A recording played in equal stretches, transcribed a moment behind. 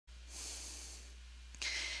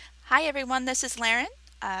Hi everyone, this is Laran.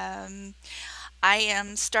 I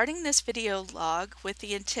am starting this video log with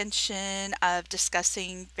the intention of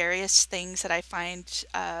discussing various things that I find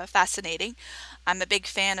fascinating. I'm a big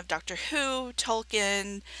fan of Doctor Who,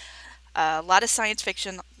 Tolkien, a lot of science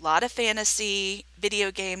fiction, a lot of fantasy, video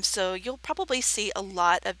games, so you'll probably see a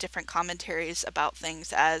lot of different commentaries about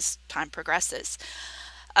things as time progresses.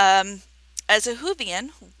 Um, as a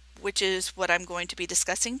Whovian, which is what I'm going to be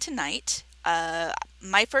discussing tonight,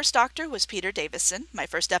 my first Doctor was Peter Davison. My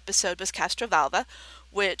first episode was Castrovalva,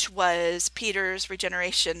 which was Peter's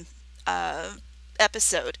regeneration uh,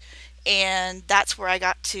 episode. And that's where I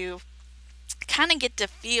got to kind of get the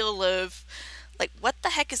feel of like what the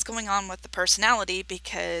heck is going on with the personality,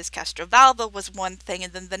 because Castrovalva was one thing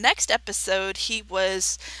and then the next episode he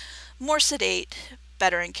was more sedate,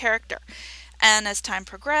 better in character. And as time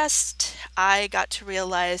progressed, I got to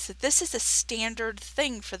realize that this is a standard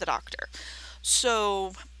thing for the Doctor.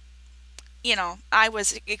 So, I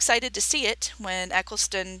was excited to see it when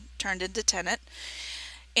Eccleston turned into Tennant.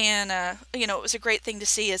 And, it was a great thing to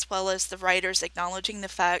see, as well as the writers acknowledging the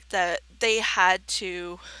fact that they had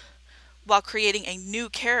to, while creating a new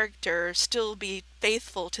character, still be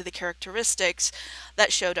faithful to the characteristics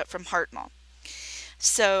that showed up from Hartnell.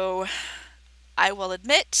 So, I will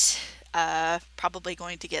admit, probably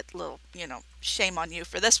going to get a little, shame on you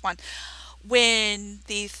for this one. When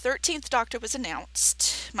the 13th Doctor was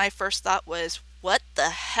announced, my first thought was, what the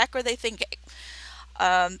heck are they thinking?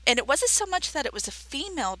 And it wasn't so much that it was a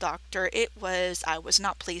female Doctor, I was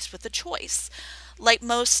not pleased with the choice. Like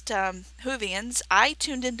most Whovians, I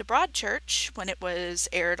tuned into Broadchurch when it was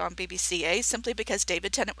aired on BBCA simply because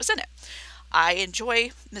David Tennant was in it. I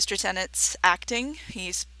enjoy Mr. Tennant's acting.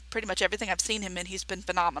 He's pretty much everything I've seen him in, he's been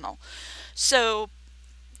phenomenal. So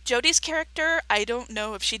Jodie's character, I don't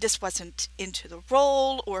know if she just wasn't into the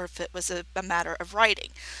role or if it was a matter of writing.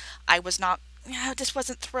 I was not, just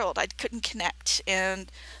wasn't thrilled. I couldn't connect.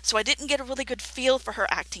 And so I didn't get a really good feel for her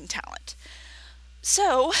acting talent.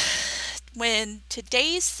 So when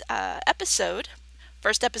today's episode,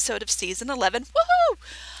 first episode of season 11,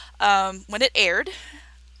 woohoo! When it aired,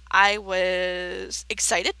 I was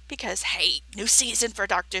excited because, hey, new season for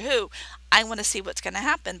Doctor Who. I want to see what's going to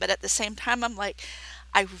happen. But at the same time, I'm like,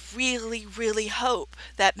 I really, really hope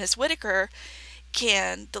that Miss Whittaker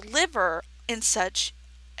can deliver in such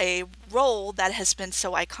a role that has been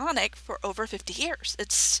so iconic for over 50 years.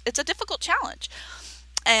 It's a difficult challenge.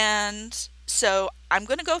 And so I'm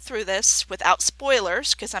going to go through this without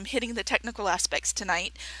spoilers because I'm hitting the technical aspects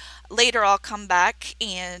tonight. Later I'll come back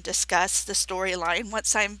and discuss the storyline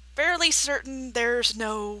once I'm fairly certain there's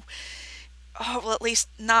no, well, at least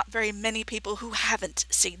not very many people who haven't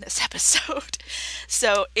seen this episode.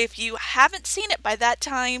 So if you haven't seen it by that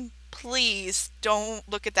time, please don't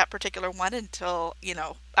look at that particular one until,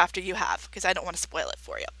 after you have, because I don't want to spoil it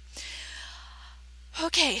for you.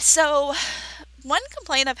 Okay, so one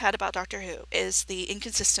complaint I've had about Doctor Who is the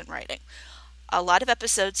inconsistent writing. A lot of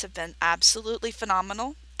episodes have been absolutely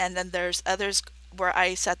phenomenal, and then there's others where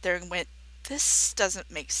I sat there and went, this doesn't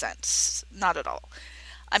make sense. Not at all.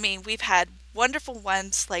 I mean, we've had wonderful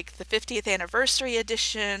ones like the 50th anniversary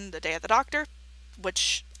edition, The Day of the Doctor,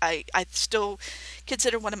 which I still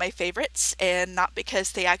consider one of my favorites, and not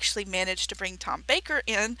because they actually managed to bring Tom Baker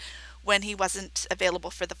in when he wasn't available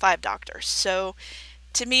for the Five Doctors. So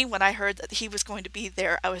to me, when I heard that he was going to be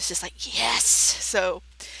there, I was just like, yes! So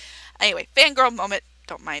anyway, fangirl moment,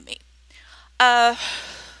 don't mind me.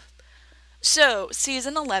 So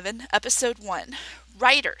season 11, episode 1,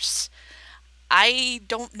 writers. I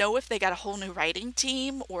don't know if they got a whole new writing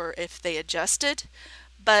team or if they adjusted,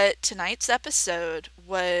 but tonight's episode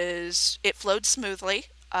it flowed smoothly.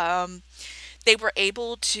 They were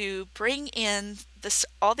able to bring in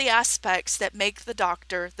all the aspects that make the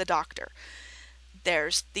Doctor the Doctor.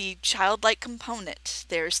 There's the childlike component,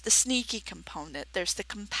 there's the sneaky component, there's the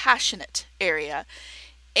compassionate area,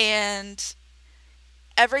 and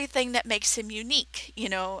everything that makes him unique.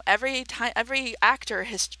 Every actor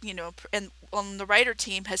has, and on the writer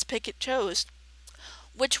team has picked and chose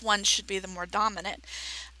which one should be the more dominant.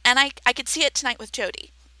 And I could see it tonight with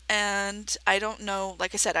Jodie. And I don't know,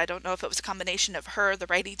 like I said, I don't know if it was a combination of her, the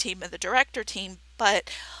writing team, and the director team, but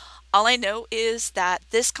all I know is that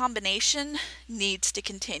this combination needs to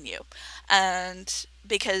continue. And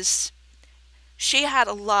because she had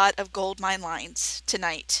a lot of goldmine lines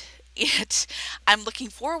tonight. I'm looking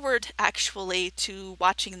forward actually to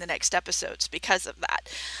watching the next episodes because of that.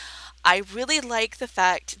 I really like the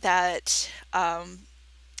fact that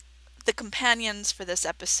the companions for this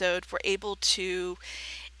episode were able to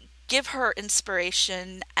give her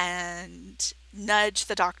inspiration and nudge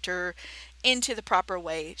the Doctor into the proper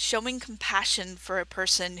way, showing compassion for a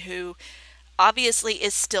person who obviously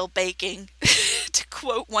is still baking, to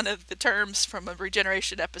quote one of the terms from a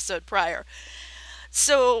regeneration episode prior.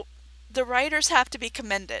 So the writers have to be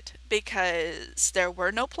commended because there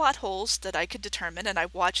were no plot holes that I could determine, and I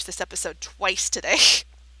watched this episode twice today.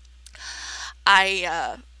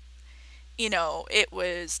 I, it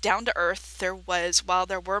was down to earth. While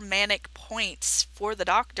there were manic points for the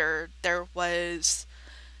Doctor, there was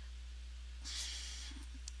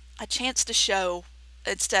a chance to show,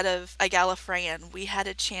 instead of a Gallifreyan, we had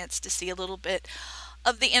a chance to see a little bit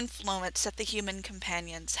of the influence that the human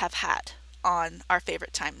companions have had on our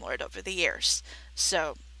favorite Time Lord over the years.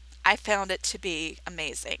 So I found it to be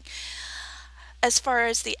amazing. As far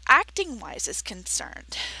as the acting wise is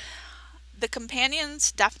concerned, the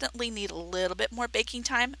companions definitely need a little bit more baking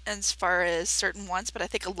time as far as certain ones, but I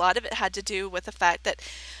think a lot of it had to do with the fact that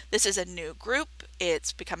this is a new group.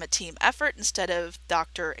 It's become a team effort. Instead of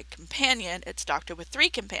Doctor and companion, it's Doctor with 3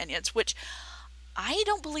 companions, which I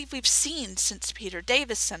don't believe we've seen since Peter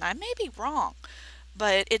Davison. I may be wrong,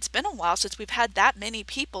 but it's been a while since we've had that many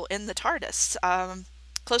people in the TARDIS.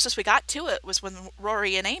 Closest we got to it was when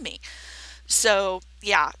Rory and Amy. So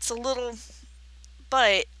yeah, it's a little,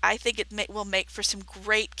 but I think it will make for some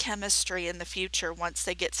great chemistry in the future once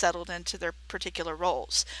they get settled into their particular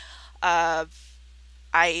roles.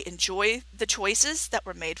 I enjoy the choices that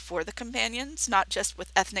were made for the companions, not just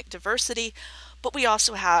with ethnic diversity, but we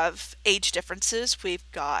also have age differences. We've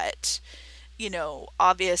got,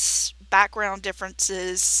 obvious background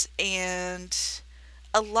differences, and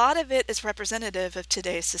a lot of it is representative of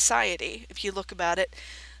today's society. If you look about it,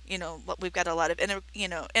 we've got a lot of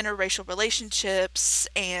interracial relationships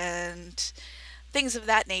and things of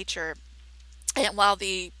that nature. And while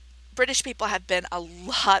the British people have been a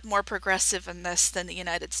lot more progressive in this than the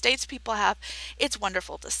United States people have, it's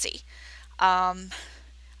wonderful to see.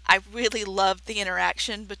 I really loved the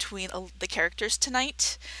interaction between the characters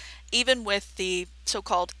tonight, even with the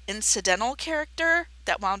so-called incidental character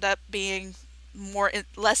that wound up being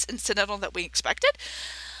less incidental than we expected.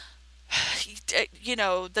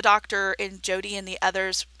 The Doctor and Jodie and the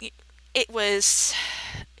others, it was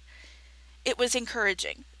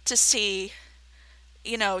encouraging to see,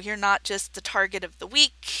 you're not just the target of the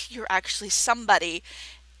week, you're actually somebody,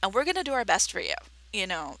 and we're going to do our best for you,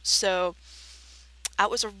 So that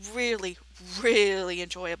was a really, really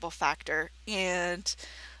enjoyable factor. And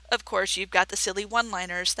of course, you've got the silly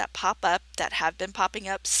one-liners that pop up, that have been popping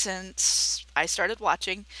up since I started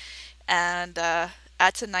watching. And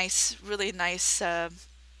that's a nice, really nice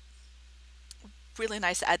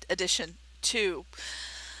addition to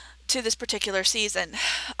this particular season.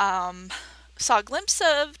 Saw a glimpse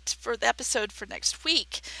of for the episode for next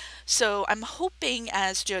week. So I'm hoping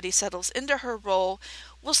as Jodie settles into her role,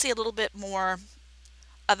 we'll see a little bit more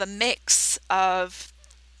of a mix of,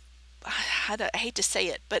 I hate to say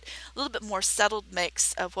it, but a little bit more settled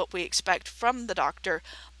mix of what we expect from the Doctor,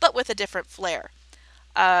 but with a different flair.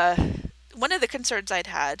 One of the concerns I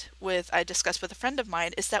discussed with a friend of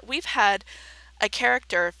mine, is that we've had a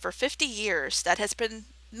character for 50 years that has been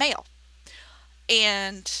male.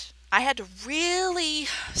 And I had to really,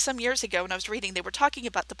 some years ago when I was reading, they were talking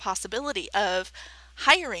about the possibility of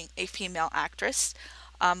hiring a female actress.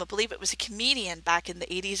 I believe it was a comedian back in the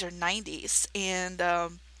 80s or 90s, and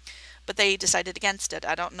but they decided against it.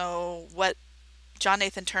 I don't know what, John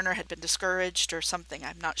Nathan Turner had been discouraged or something,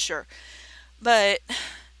 I'm not sure. But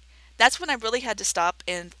that's when I really had to stop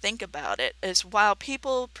and think about it, is while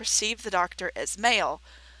people perceive the Doctor as male,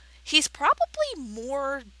 he's probably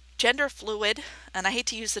more gender fluid, and I hate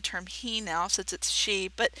to use the term he now since it's she,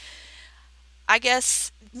 but I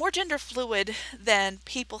guess more gender fluid than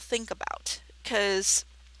people think about, because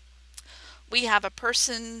we have a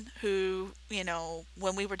person who,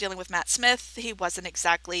 when we were dealing with Matt Smith, he wasn't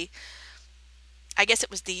exactly, I guess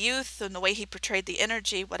it was the youth and the way he portrayed the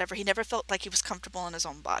energy, whatever. He never felt like he was comfortable in his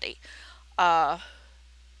own body. And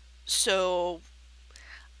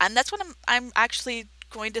that's when I'm actually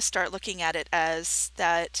going to start looking at it as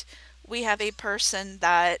that we have a person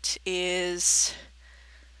that is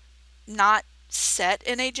not set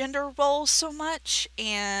in a gender role so much,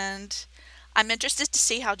 and I'm interested to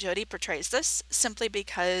see how Jodie portrays this, simply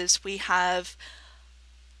because we have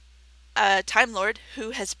a Time Lord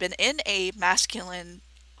who has been in a masculine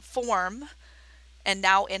form and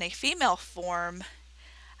now in a female form.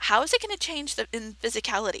 How is it going to change in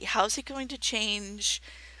physicality? How is it going to change,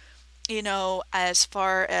 as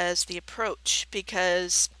far as the approach?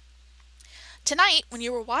 Because tonight, when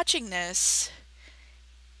you were watching this,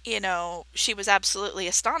 she was absolutely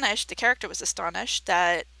astonished, the character was astonished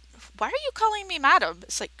that why are you calling me madam?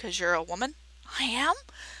 It's like, because you're a woman. I am.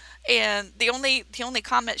 And the only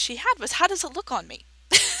comment she had was, how does it look on me?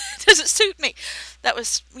 Does it suit me? That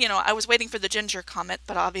was, I was waiting for the ginger comment,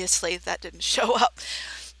 but obviously that didn't show up.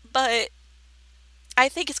 But I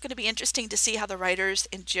think it's going to be interesting to see how the writers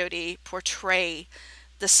in Jodie portray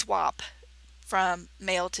the swap from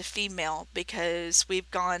male to female, because we've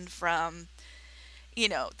gone from,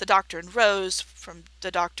 the Doctor and Rose, from the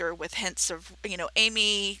Doctor with hints of,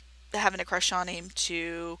 Amy having a crush on him,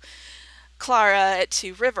 to Clara,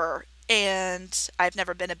 to River. And I've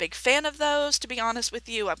never been a big fan of those, to be honest with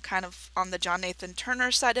you. I'm kind of on the John Nathan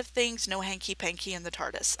Turner side of things. No hanky panky in the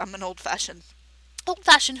TARDIS. I'm an old-fashioned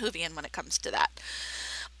Whovian when it comes to that.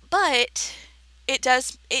 But it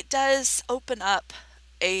does open up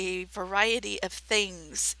a variety of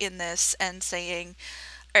things in this, and saying,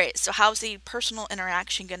 all right, so how's the personal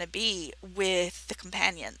interaction going to be with the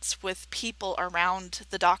companions, with people around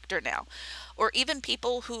the Doctor now, or even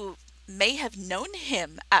people who may have known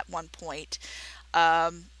him at one point.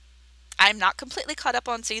 I'm not completely caught up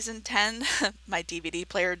on season 10. My DVD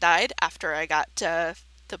player died after I got the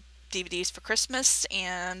DVDs for Christmas,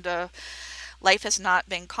 and life has not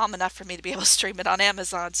been calm enough for me to be able to stream it on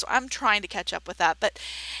Amazon, so I'm trying to catch up with that. But,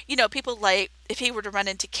 people like, if he were to run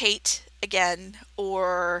into Kate again,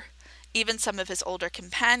 or even some of his older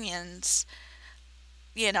companions,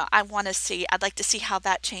 I'd like to see how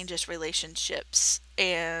that changes relationships.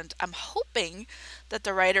 And I'm hoping that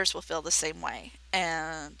the writers will feel the same way.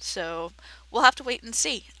 And so we'll have to wait and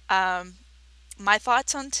see. My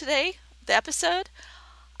thoughts on the episode,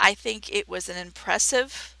 I think it was an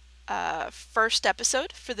impressive first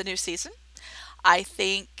episode for the new season. I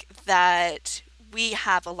think that we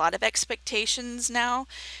have a lot of expectations now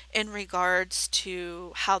in regards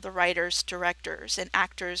to how the writers, directors, and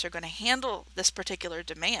actors are going to handle this particular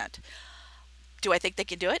demand. Do I think they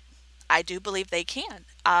can do it? I do believe they can.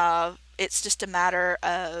 It's just a matter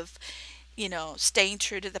of, staying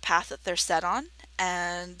true to the path that they're set on,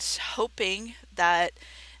 and hoping that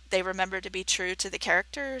they remember to be true to the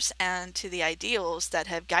characters and to the ideals that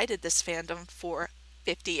have guided this fandom for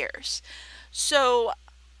 50 years. So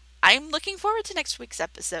I'm looking forward to next week's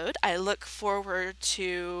episode. I look forward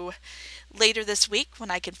to later this week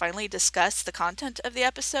when I can finally discuss the content of the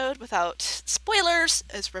episode without spoilers,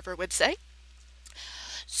 as River would say.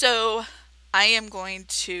 So I am going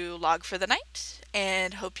to log for the night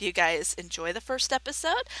and hope you guys enjoy the first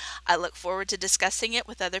episode. I look forward to discussing it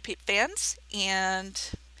with other fans, and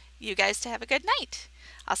you guys to have a good night.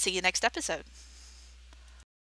 I'll see you next episode.